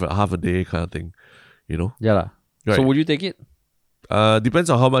 like half a day kind of thing. Yeah. Right. So would you take it? Depends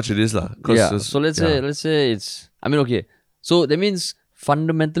on how much it is, Yeah. So let's say it's. I mean, okay. So that means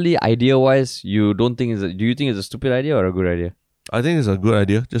fundamentally, idea-wise, do you think it's a stupid idea or a good idea? I think it's a good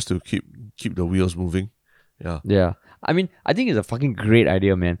idea just to keep the wheels moving. Yeah. Yeah. I mean, I think it's a fucking great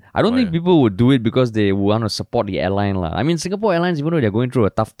idea, man. I don't think Right. people would do it because they want to support the airline. La. I mean, Singapore Airlines, even though they're going through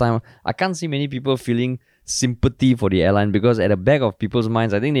a tough time, I can't see many people feeling sympathy for the airline because at the back of people's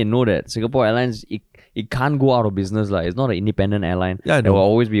minds, I think they know that Singapore Airlines, it can't go out of business. La. It's not an independent airline. Yeah, I There know. will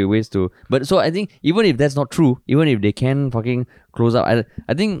always be ways to... But so I think, even if that's not true, even if they can fucking close up,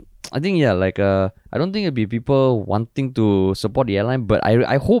 I think yeah, like I don't think it'd be people wanting to support the airline, but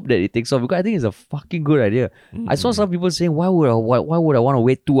I hope that it takes off because I think it's a fucking good idea. I saw some people saying, why would I want to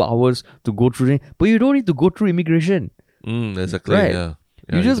wait 2 hours to go through it? But you don't need to go through immigration. Exactly. Right. Yeah.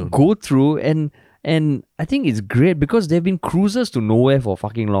 You just go through and I think it's great because there have been cruises to nowhere for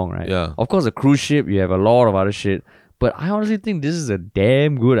fucking long, right? Yeah. Of course, a cruise ship, you have a lot of other shit. But I honestly think this is a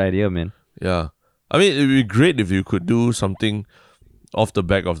damn good idea, man. Yeah. I mean, it'd be great if you could do something off the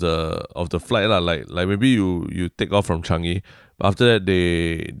back of the flight lah. Like maybe you take off from Changi, but after that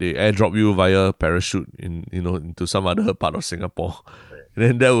they airdrop you via parachute into some other part of Singapore. And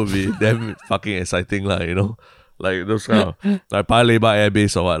then that would be damn fucking exciting lah. Like those kind of like Paya Lebar Air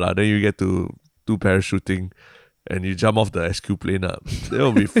Base or what lah. Then you get to do parachuting, and you jump off the SQ plane up. That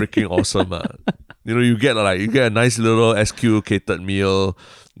would be freaking awesome lah. You get a nice little SQ catered meal.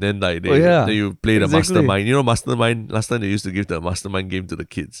 Then then you play the Mastermind. Mastermind, last time they used to give the Mastermind game to the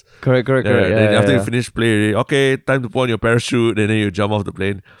kids. Correct. Then after you finish playing, okay, time to put on your parachute, and then you jump off the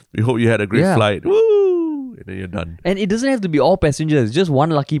plane. We hope you had a great flight. Woo! And then you're done. And it doesn't have to be all passengers, just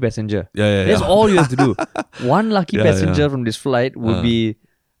one lucky passenger. Yeah. That's all you have to do. One lucky passenger from this flight would be...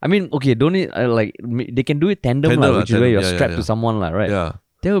 I mean, okay, don't it... they can do it tandem which is where you're strapped to someone, right? Yeah.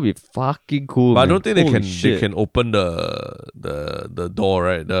 That would be fucking cool. But man. I don't think Holy they can open the door,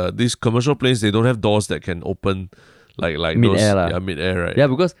 right? These commercial planes, they don't have doors that can open like mid-air those. Yeah, mid-air, right? Yeah,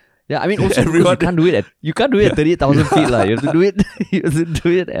 because I mean also Everyone- you can't do it at 38,000 feet lah. You have to do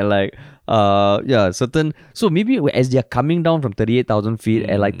it at certain. So maybe as they're coming down from 38,000 feet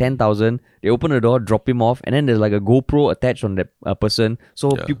at like 10,000, they open the door, drop him off, and then there's like a GoPro attached on that person,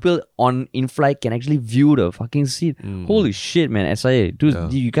 so people in flight can actually view the fucking seat. Holy shit, man! SIA,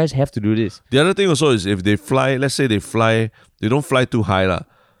 dude, you guys have to do this. The other thing also is if they fly, let's say they don't fly too high lah.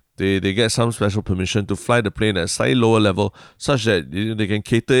 They get some special permission to fly the plane at a slightly lower level, such that they can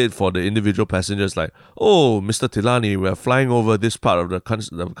cater it for the individual passengers. Like, oh, Mr. Tilani, we're flying over this part of the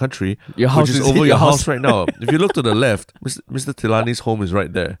country, Your house which is is over your your house. house right now. If you look to the left, Mr. Tilani's home is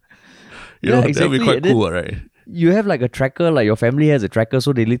right there. Exactly. That'd be quite And then cool, right? You have like a tracker, like your family has a tracker,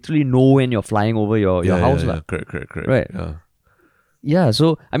 so they literally know when you're flying over your house, lah. Correct. Right. Yeah. Yeah,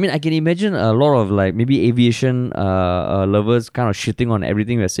 so I mean, I can imagine a lot of like maybe aviation lovers kind of shitting on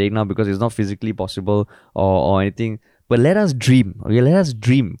everything we're saying now because it's not physically possible or anything. But let us dream. Okay, let us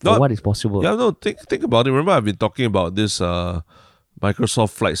dream for what is possible. Yeah, no, think about it. Remember, I've been talking about this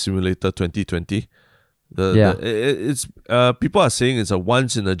Microsoft Flight Simulator 2020. It's people are saying it's a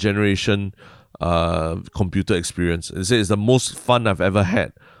once in a generation computer experience. They say it's the most fun I've ever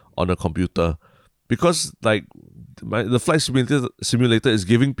had on a computer because like the flight simulator is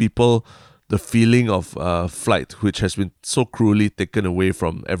giving people the feeling of flight, which has been so cruelly taken away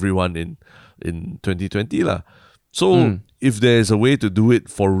from everyone in 2020 lah. So if there's a way to do it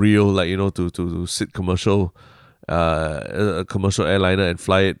for real, like to sit a commercial airliner and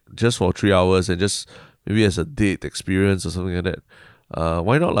fly it just for 3 hours and just maybe as a date experience or something like that,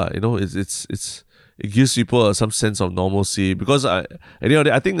 why not lah? It gives people some sense of normalcy because I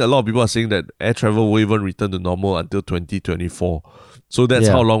think a lot of people are saying that air travel will even return to normal until 2024. So that's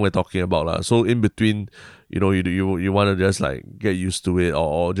how long we're talking about lah. So in between, you want to just like get used to it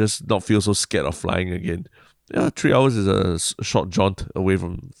or just not feel so scared of flying again. Yeah, 3 hours is a short jaunt away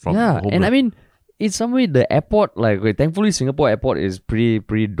from home. And I mean, in some way the airport, thankfully Singapore airport is pretty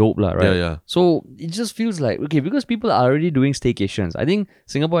dope lah, right? Yeah. So it just feels like, okay, because people are already doing staycations. I think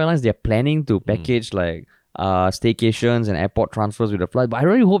Singapore Airlines, they're planning to package staycations and airport transfers with the flight, but I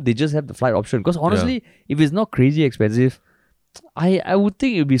really hope they just have the flight option because honestly, if it's not crazy expensive, I would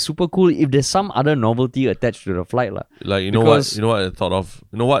think it would be super cool if there's some other novelty attached to the flight lah. Like you know what I thought of?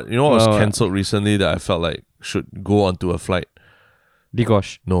 You know what was cancelled recently that I felt like should go onto a flight?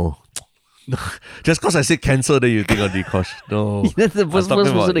 Dikosh. No. Just because I say cancel, then you think of Dikosh. No. That's the first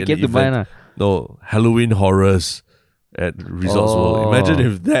person that came to mind. No, Halloween horrors at Resorts World. Imagine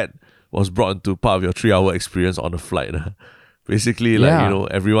if that was brought into part of your 3-hour experience on a flight. Basically,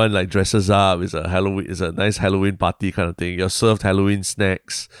 everyone like dresses up. It's a nice Halloween party kind of thing. You're served Halloween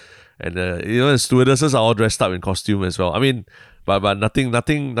snacks, and the stewardesses are all dressed up in costume as well. I mean, but nothing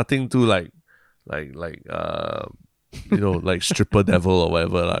too like like stripper devil or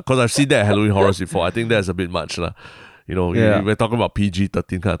whatever lah. Because I've seen that at Halloween horrors before. I think that's a bit much lah. we're talking about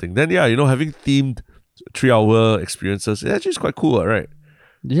PG-13 kind of thing. Then having themed 3-hour experiences, it actually is quite cool, right?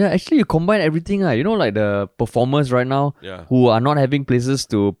 Yeah, actually you combine everything. Like the performers right now Yeah. who are not having places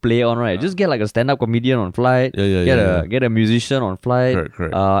to play on, right? Just get like a stand-up comedian on flight. Get a musician on flight.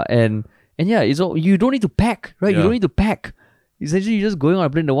 Correct. And it's all, you don't need to pack, right? You don't need to pack. Essentially, you're just going on a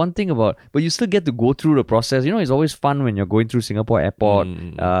plane. The one thing but you still get to go through the process. It's always fun when you're going through Singapore airport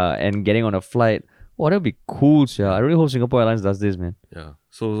and getting on a flight. Oh, that'd be cool, yeah. I really hope Singapore Airlines does this, man. Yeah.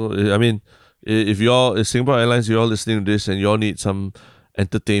 So I mean, if Singapore Airlines, you're all listening to this and you all need some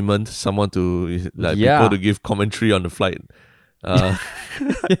entertainment, someone to people to give commentary on the flight,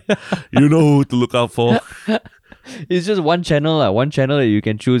 you know who to look out for. It's just one channel that you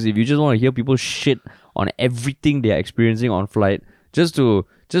can choose if you just want to hear people shit on everything they are experiencing on flight, just to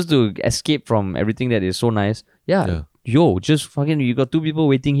escape from everything that is so nice. Yo, just fucking, you got 2 people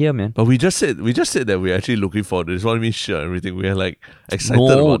waiting here, man. But we just said that we're actually looking for this. What do you mean shit and everything? We're like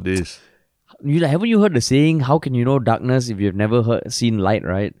excited about this. Haven't you heard the saying, how can you know darkness if you've never seen light,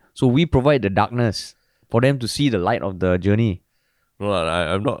 right? So we provide the darkness for them to see the light of the journey. No,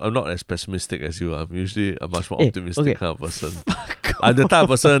 I'm not as pessimistic as you. I'm usually a much more optimistic kind of person. I'm the type of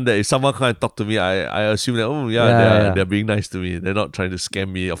person that if someone can't talk to me, I assume that they're being nice to me. They're not trying to scam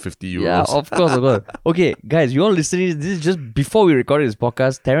me of 50 euros. Yeah, of course. Okay, guys, you all listening, this is just before we recorded this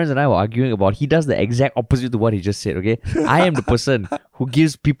podcast, Terrence and I were arguing about he does the exact opposite to what he just said, okay? I am the person who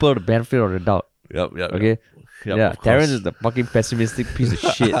gives people the benefit of the doubt. Yep. Okay? Yep, Terrence is the fucking pessimistic piece of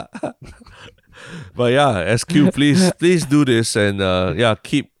shit. But yeah, SQ, please do this and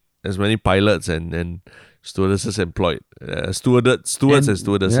keep as many pilots and stewardesses employed. Stewards and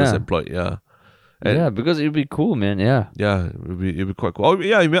stewardesses employed. Yeah. And because it'd be cool, man. Yeah. Yeah, it'd be quite cool.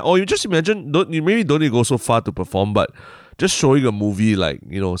 Or you just imagine, don't need to go so far to perform, but just showing a movie like,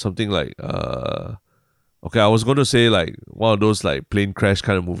 something like okay, I was going to say like one of those like plane crash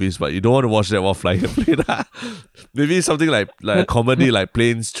kind of movies, but you don't want to watch that while flying a plane. Maybe something like a comedy like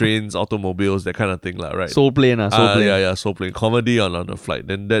planes, trains, automobiles, that kind of thing, right? Soul Plane. Yeah, Soul Plane. Comedy on a flight.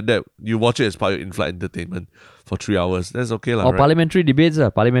 Then that you watch it as part of your in-flight entertainment for 3 hours. That's okay, Or right? parliamentary debates.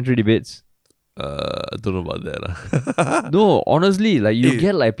 I don't know about that. No, honestly, like you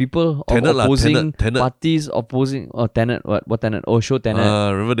get like people of opposing parties opposing. Tenet. What Tenet? Oh, show Tenet.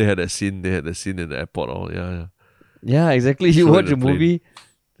 Remember they had that scene in the airport. Yeah, exactly. You watch a movie.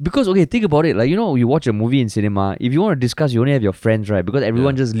 Because, okay, think about it. Like, you watch a movie in cinema. If you want to discuss, you only have your friends, right? Because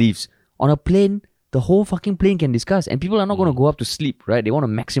everyone just leaves. On a plane, the whole fucking plane can discuss. And people are not going to go up to sleep, right? They want to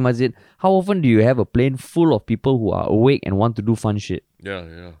maximize it. How often do you have a plane full of people who are awake and want to do fun shit?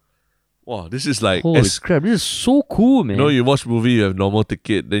 Yeah. Wow, this is like... Holy crap, this is so cool, man. You watch movie, you have normal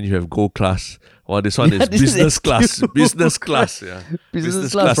ticket, then you have gold class. Wow, this one is business class. Business class, yeah.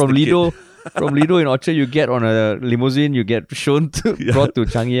 Business class from Lido. From Lido in Orchard, you get on a limousine, you get brought to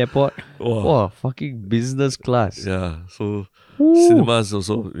Changi Airport. Wow, fucking business class. Yeah, so cinemas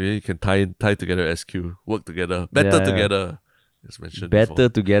also, you can tie together SQ, work together, better together. As mentioned better before.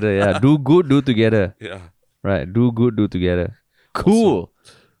 Together, yeah. Do good, do together. Yeah. Right, do good, do together. Cool.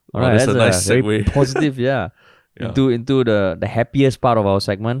 All right, that's a nice segue. Very positive, into the happiest part of our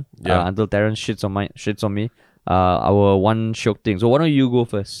segment. Until Terrence shits on me. Our one shock thing. So why don't you go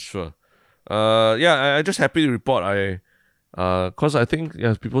first? Sure. I'm just happy to report. Cause I think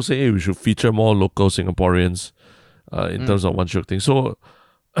people say we should feature more local Singaporeans, in terms of one shock thing. So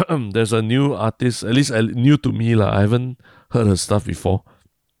there's a new artist, at least new to me lah. I haven't heard her stuff before,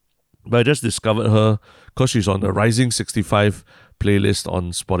 but I just discovered her because she's on the Rising 65 playlist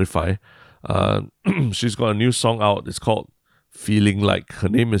on Spotify. She's got a new song out. It's called Feeling Like. Her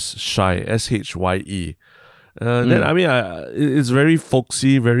name is Shye, SHYE. It's very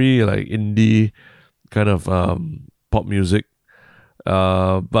folksy, very like indie kind of pop music.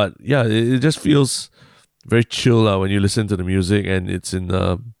 But yeah, it just feels very chill when you listen to the music, and it's in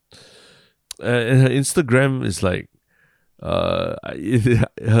and her Instagram is like her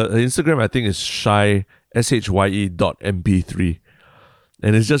Instagram I think is Shye SHYE.mp3,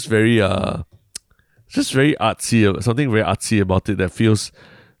 and it's just very artsy, something very artsy about it that feels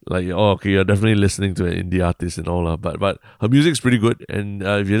like, you're definitely listening to an indie artist and all that. But her music's pretty good, and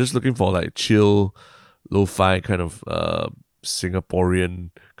if you're just looking for like chill, lo-fi kind of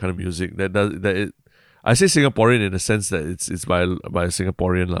Singaporean kind of music, I say Singaporean in the sense that it's by a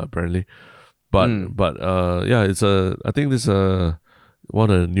Singaporean lah, apparently. But I think this one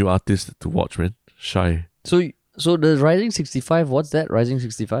of the new artists to watch, man. Shye. So the Rising 65, what's that? Rising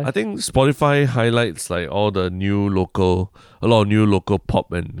 65? I think Spotify highlights like all the a lot of new local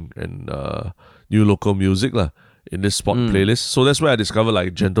pop and new local music lah in this spot playlist. So that's where I discovered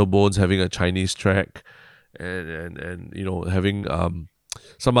like Gentle Bones having a Chinese track, and you know, having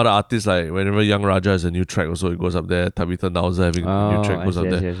some other artists, like whenever Young Raja has a new track also, it goes up there. Tabitha Nauza having a new track goes up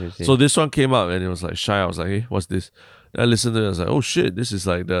there. So this one came up and it was like Shy. I was like, hey, what's this? And I listened to it, I was like, oh shit, this is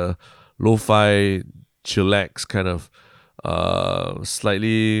like the lo-fi chillax kind of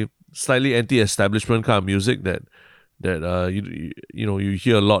slightly anti-establishment kind of music that you know, you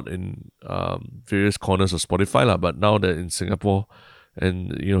hear a lot in various corners of Spotify lah. But now that in Singapore,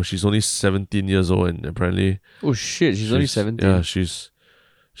 and you know, she's only 17 years old, and apparently she's only 17. Yeah, she's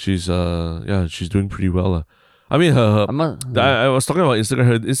doing pretty well lah. I mean, I was talking about Instagram.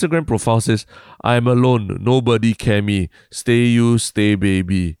 Her Instagram profile says, "I'm alone, nobody care me. Stay you, stay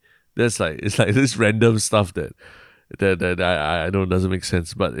baby." That's like, it's like this random stuff that I know doesn't make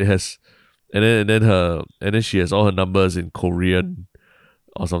sense, but it has. And then she has all her numbers in Korean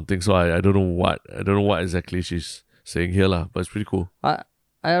or something. So I don't know what exactly she's saying here lah. But it's pretty cool. I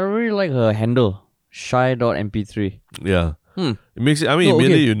really like her handle, shy.mp3. Yeah. It makes it. I mean,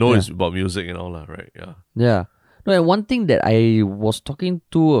 immediately you know it's about music and all that, right? Yeah. Yeah. No, and one thing that I was talking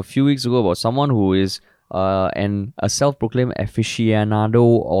to a few weeks ago about someone who is a self-proclaimed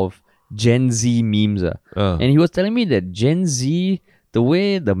aficionado of Gen Z memes. And he was telling me that Gen Z, the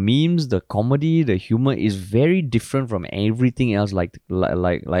way the memes, the comedy, the humor is very different from everything else. Like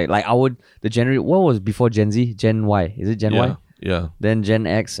the generation. What was before Gen Z? Gen Y. Is it Gen Y? Yeah. Then Gen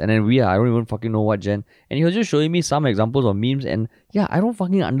X, and then I don't even fucking know what Gen. And he was just showing me some examples of memes, and yeah, I don't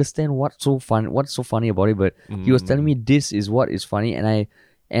fucking understand what's so funny about it. But he was telling me this is what is funny, and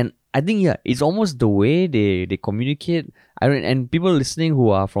I think it's almost the way they communicate. And people listening who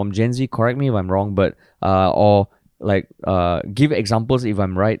are from Gen Z, correct me if I'm wrong, but or like give examples if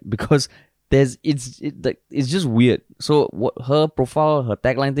I'm right, because it's just weird. So what her profile, her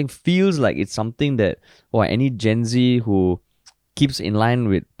tagline thing feels like it's something that any Gen Z who keeps in line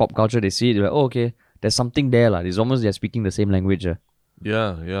with pop culture, they see it, they're like, oh, okay, there's something there lah. It's almost they're speaking the same language.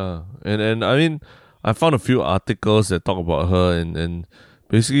 Yeah. And I mean, I found a few articles that talk about her, and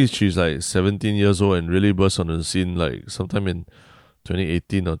basically she's like 17 years old and really burst on the scene like sometime in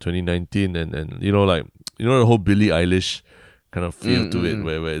 2018 or 2019, and you know, like, you know, the whole Billie Eilish kind of feel to it,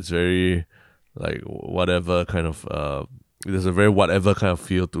 where it's very like whatever kind of there's a very whatever kind of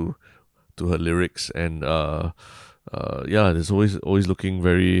feel to her lyrics, and there's always looking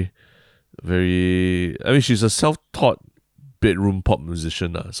very, very. I mean, she's a self-taught bedroom pop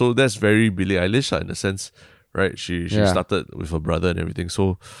musician, so that's very Billie Eilish in a sense, right? She started with her brother and everything.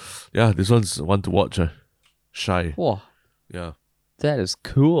 So yeah, this one's one to watch. Shy. Whoa. Yeah. That is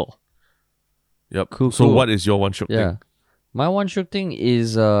cool. Yep. Cool. So what is your one shook thing? My one shook thing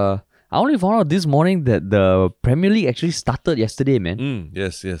is I only found out this morning that the Premier League actually started yesterday, man.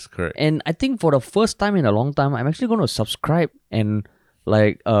 Yes, correct. And I think for the first time in a long time, I'm actually going to subscribe and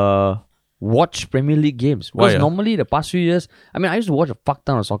like watch Premier League games. Because normally the past few years, I mean, I used to watch a fuck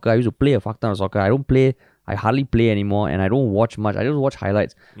ton of soccer. I used to play a fuck ton of soccer. I hardly play anymore, and I don't watch much. I just watch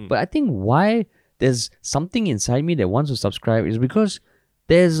highlights. But I think why there's something inside me that wants to subscribe is because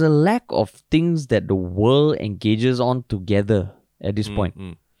there's a lack of things that the world engages on together at this point.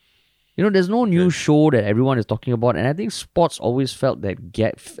 You know, there's no new show that everyone is talking about, and I think sports always felt that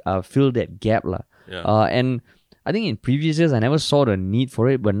gap, filled that gap lah. And I think in previous years I never saw the need for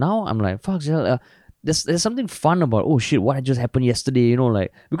it, but now I'm like, fuck, there's something fun about, oh shit, what just happened yesterday, you know,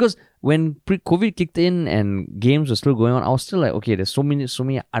 like, because when COVID kicked in and games were still going on, I was still like, okay, there's so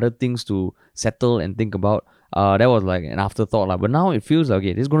many other things to settle and think about. That was like an afterthought lah. But now it feels like,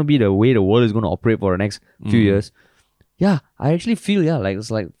 okay, this is going to be the way the world is going to operate for the next few years. Yeah, I actually feel, like it's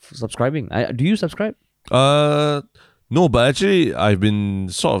like subscribing. Do you subscribe? No, but actually I've been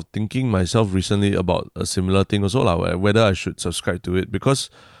sort of thinking myself recently about a similar thing also lah, whether I should subscribe to it, because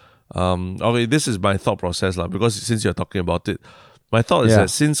okay, this is my thought process lah, because since you're talking about it, my thought is that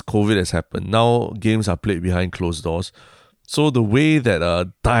since COVID has happened, now games are played behind closed doors. So the way that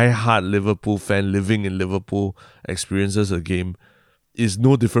a die-hard Liverpool fan living in Liverpool experiences a game is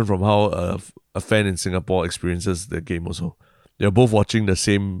no different from how a fan in Singapore experiences the game also. They're both watching the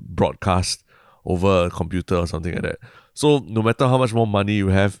same broadcast over a computer or something like that. So no matter how much more money you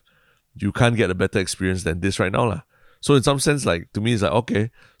have, you can't get a better experience than this right now lah. So in some sense, like, to me, it's like, okay,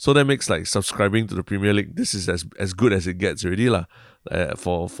 so that makes like subscribing to the Premier League, this is as good as it gets already lah,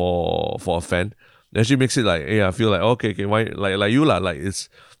 for a fan. It actually makes it like, I feel like, okay, why, like you lah, like it's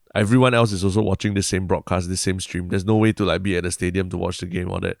everyone else is also watching the same broadcast, the same stream. There's no way to like be at the stadium to watch the game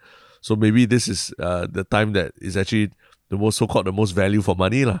or that. So maybe this is the time that is actually the most so-called the most value for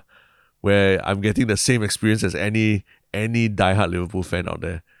money lah, where I'm getting the same experience as any diehard Liverpool fan out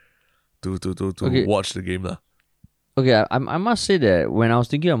there to watch the game lah. Okay, I must say that when I was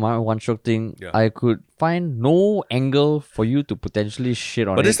thinking of my one-shot thing, Yeah. I could find no angle for you to potentially shit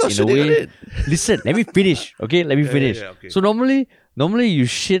on But it it's not in a shitting on way. it. Listen, let me finish. Okay, let me finish. yeah, okay. So normally you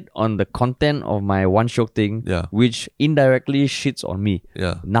shit on the content of my one-shot thing, Yeah. which indirectly shits on me.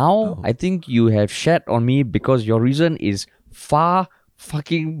 Yeah. Now I think you have shat on me because your reason is far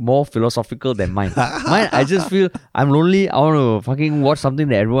fucking more philosophical than mine. Mine, I just feel I'm lonely. I want to fucking watch something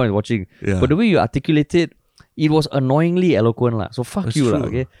that everyone is watching. Yeah. But the way you articulate it was annoyingly eloquent lah. So fuck That's you lah. true.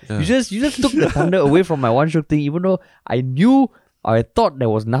 Okay, Yeah. you just took the thunder away from my one shot thing. Even though I thought there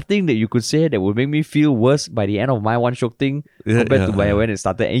was nothing that you could say that would make me feel worse by the end of my one shot thing compared to when it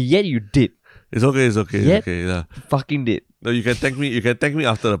started, and yet you did. It's okay. It's okay. Yet- It's okay. Yeah. Fucking did. No, you can thank me. You can thank me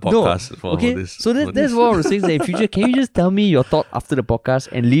after the podcast for okay. this. So for that's this. one of the things that in future, can you just tell me your thought after the podcast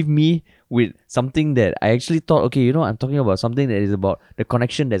and leave me with something that I actually thought, okay, I'm talking about something that is about the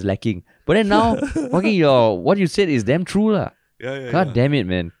connection that's lacking. But then now, fucking what you said is damn true lah. Yeah. God damn it,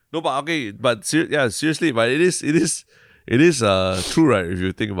 man. No, but okay, but seriously, but it is true, right? If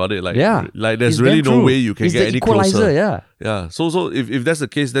you think about it, like there's It's really damn no true. way you can It's get the any equalizer, closer. yeah. So if that's the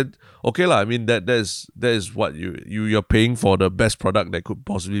case, then okay lah. I mean that is what you're paying for, the best product that could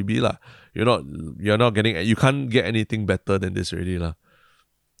possibly be lah. You can't get anything better than this already lah.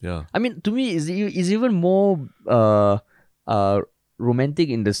 Yeah. I mean, to me, is even more romantic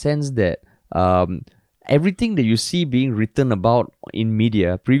in the sense that everything that you see being written about in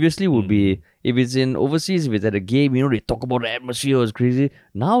media previously would be, if it's in overseas, if it's at a game, they talk about the atmosphere, it's crazy.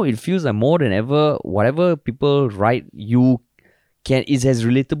 Now it feels like more than ever, whatever people write, is as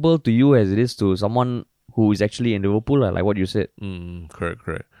relatable to you as it is to someone who is actually in Liverpool, like what you said. Correct.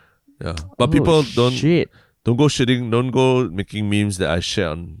 Yeah. But people don't go making memes that I share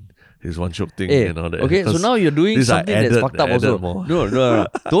on his one joke thing and all that. Okay, so now you're doing something that's fucked up also. More. No.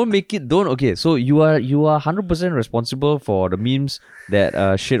 Okay, so you are 100% responsible for the memes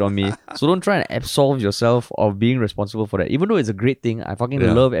that shit on me. So don't try and absolve yourself of being responsible for that. Even though it's a great thing, I fucking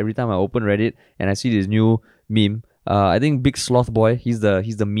love every time I open Reddit and I see this new meme. I think Big Sloth Boy, he's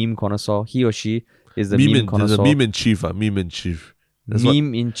the meme connoisseur. He or she is the meme connoisseur. The meme in chief. Meme in chief.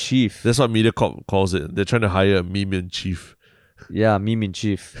 In chief. That's what MediaCorp calls it. They're trying to hire a meme in chief. Yeah, meme in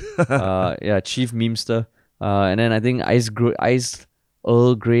chief. Chief memester. And then I think Ice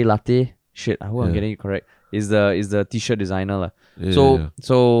Earl Grey Latte. Shit, I hope I'm getting it correct. Is the t-shirt designer lah.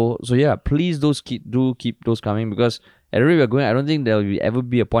 So please keep those coming, because at the rate we're going, I don't think there'll ever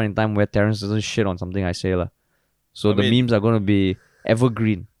be a point in time where Terrence doesn't shit on something I say lah. So memes are gonna be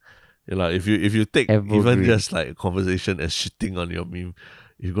evergreen. Yeah, like if you take evergreen. Even just like a conversation as shitting on your meme,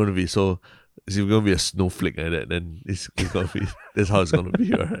 you're gonna be a snowflake like that, then it's gonna be that's how it's gonna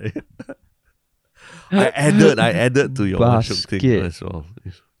be, right? I added to your Basket. thing as well.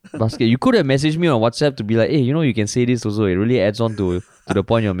 Basket. You could have messaged me on WhatsApp to be like, hey, you can say this also. It really adds on to the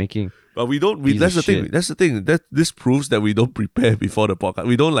point you're making. But we don't. That's the thing. That's the thing. That this proves that we don't prepare before the podcast.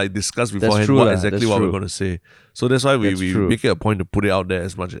 We don't discuss beforehand what we're going to say. So that's why we make it a point to put it out there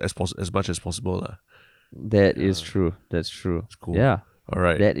as much as possible. That is true. That's true. It's cool. Yeah. All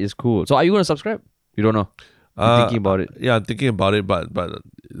right. That is cool. So are you going to subscribe? You don't know. You're thinking about it. Yeah, I'm thinking about it, but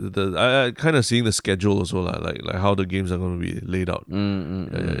I kind of seeing the schedule also like how the games are going to be laid out.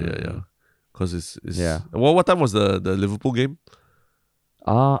 Yeah. Because it's What time was the Liverpool game?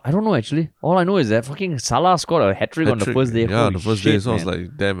 I don't know actually. All I know is that fucking Salah scored a hat-trick on the first day. Yeah, Holy the first shit, day. So man. I was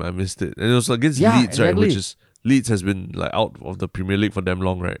like, damn, I missed it. And it was against Leeds, exactly. right? Which is Leeds has been out of the Premier League for damn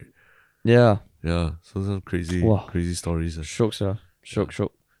long, right? Yeah. Yeah. So some crazy stories. Shook, sir. Shook.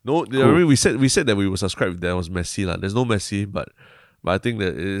 No, cool. I mean, we said that we would subscribe if there was Messi lah. There's no Messi, but I think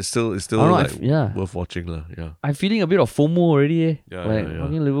that it's still worth watching lah. Yeah. I'm feeling a bit of FOMO already. Yeah.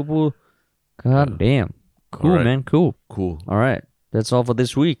 Fucking Liverpool. God damn. Cool, right. man. Cool. Cool. All right. That's all for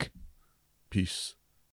this week. Peace.